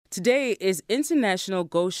Today is International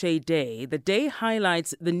Gaucher Day. The day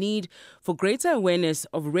highlights the need for greater awareness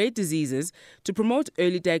of rare diseases to promote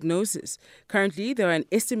early diagnosis. Currently, there are an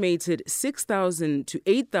estimated 6,000 to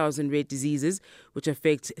 8,000 rare diseases which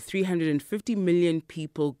affect 350 million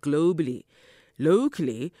people globally.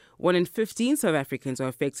 Locally, 1 in 15 South Africans are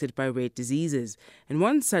affected by rare diseases, and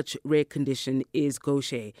one such rare condition is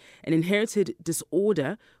Gaucher, an inherited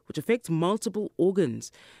disorder which affects multiple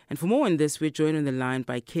organs. And for more on this, we're joined on the line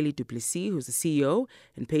by Kelly du Plessis, who's the CEO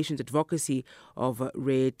and Patient Advocacy of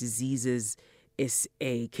Rare Diseases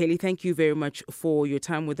SA. Kelly, thank you very much for your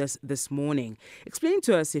time with us this morning. Explain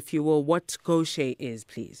to us, if you will, what Gaucher is,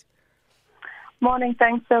 please. Morning.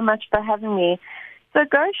 Thanks so much for having me. So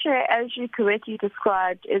Gaucher, as you correctly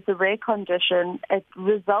described, is a rare condition. It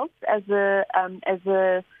results as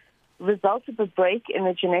a result of a break in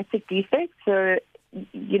a genetic defect. So,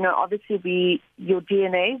 obviously your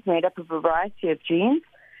DNA is made up of a variety of genes.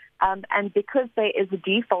 And because there is a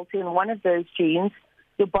default in one of those genes,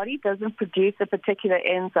 your body doesn't produce a particular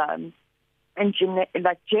enzyme. And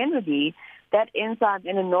generally, that enzyme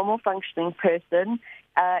in a normal functioning person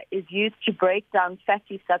is used to break down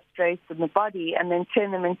fatty substrates in the body and then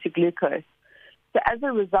turn them into glucose. So as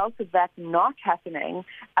a result of that not happening,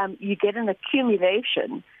 you get an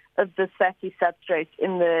accumulation of this fatty substrate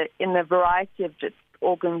in the variety of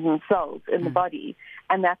organs and cells in the body,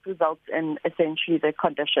 and that results in essentially the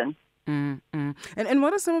condition. And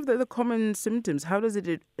what are some of the common symptoms? How does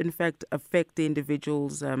it in fact affect the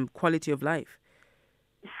individual's quality of life?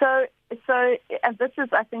 So and this is,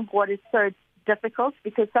 I think, what is so difficult,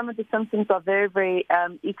 because some of the symptoms are very, very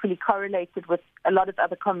equally correlated with a lot of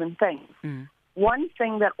other common things. One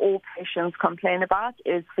thing that all patients complain about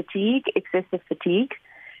is fatigue, excessive fatigue,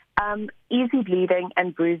 easy bleeding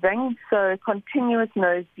and bruising, so continuous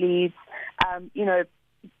nosebleeds.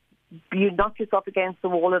 You knock yourself against the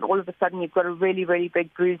wall and all of a sudden you've got a really, really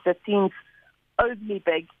big bruise that seems overly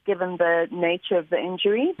big given the nature of the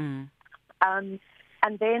injury.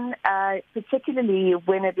 And then, particularly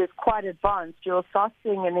when it is quite advanced, you'll start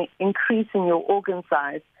seeing an increase in your organ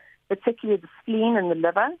size, particularly the spleen and the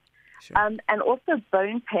liver, and also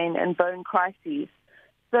bone pain and bone crises.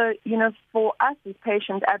 So, for us as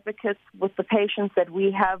patient advocates, with the patients that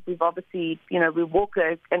we have, we've obviously, we walk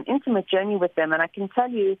an intimate journey with them. And I can tell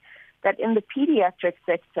you that in the pediatric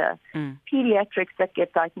sector, pediatrics that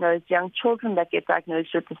get diagnosed, young children that get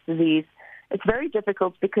diagnosed with this disease, it's very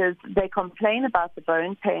difficult because they complain about the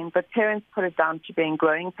bone pain, but parents put it down to being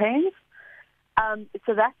growing pains.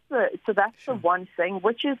 So that's the one thing,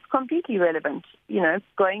 which is completely relevant.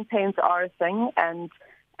 Growing pains are a thing, and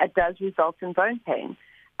it does result in bone pain.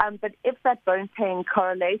 But if that bone pain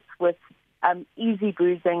correlates with easy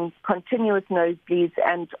bruising, continuous nosebleeds,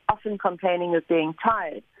 and often complaining of being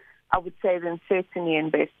tired, I would say then certainly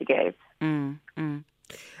investigate.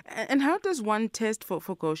 And how does one test for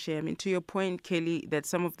Gaucher? I mean, to your point, Kelly, that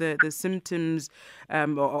some of the symptoms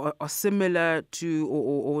are similar to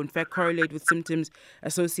or in fact correlate with symptoms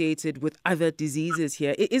associated with other diseases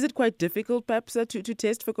here. Is it quite difficult, perhaps, to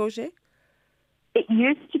test for Gaucher? It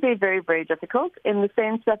used to be very, very difficult in the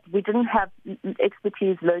sense that we didn't have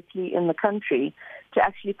expertise locally in the country to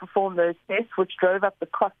actually perform those tests, which drove up the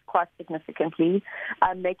cost quite significantly,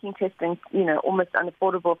 making testing, almost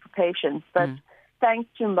unaffordable for patients. But thanks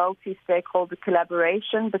to multi-stakeholder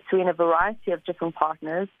collaboration between a variety of different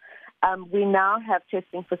partners, we now have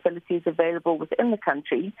testing facilities available within the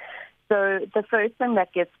country. So the first thing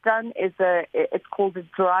that gets done is it's called a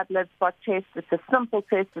dry blood spot test. It's a simple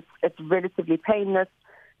test. It's relatively painless.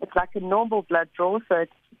 It's like a normal blood draw, so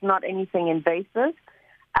it's not anything invasive.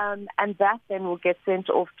 And that then will get sent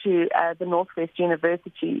off to the Northwest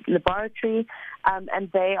University laboratory,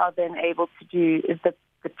 and they are then able to do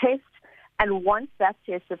the test. And once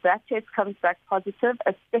if that test comes back positive,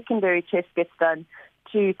 a secondary test gets done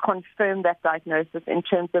to confirm that diagnosis in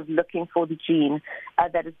terms of looking for the gene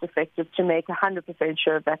that is defective to make 100%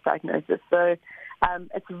 sure of that diagnosis. So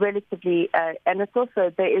it's relatively, and it's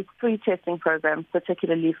also, there is free testing programs,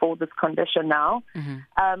 particularly for this condition now.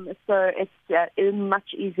 So it's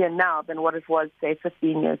much easier now than what it was, say,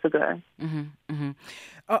 15 years ago.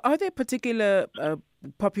 Are there particular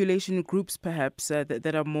population groups, perhaps,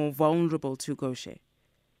 that are more vulnerable to Gaucher?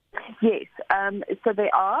 Yes, so they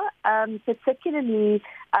are. Particularly,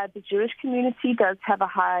 the Jewish community does have a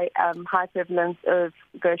high prevalence of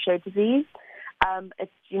Gaucher disease.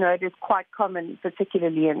 It is quite common,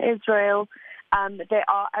 particularly in Israel. There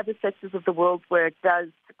are other sectors of the world where it does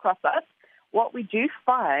crop up. what we do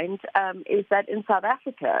find is that in South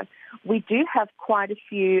Africa, we do have quite a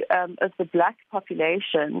few of the black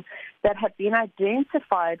population that have been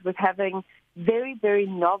identified with having very, very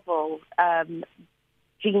novel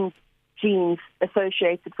genes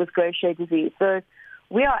associated with Gaucher disease. So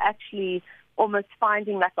we are actually almost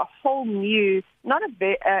finding like a whole new, not a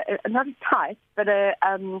type, but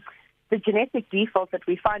the genetic default that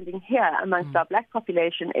we're finding here amongst our black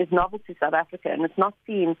population is novel to South Africa, and it's not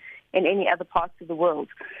seen in any other parts of the world.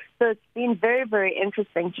 So it's been very, very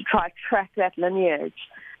interesting to try to track that lineage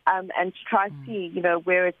and to try to see,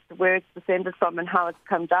 where it's descended from and how it's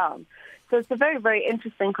come down. So it's a very, very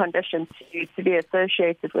interesting condition to be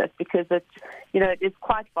associated with, because it is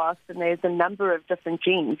quite vast, and there's a number of different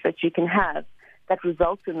genes that you can have that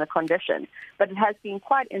results in the condition. But it has been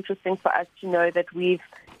quite interesting for us to know that we've,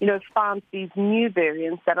 found these new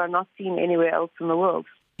variants that are not seen anywhere else in the world.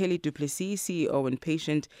 Kelly du Plessis, CEO and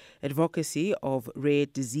Patient Advocacy of Rare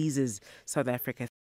Diseases South Africa.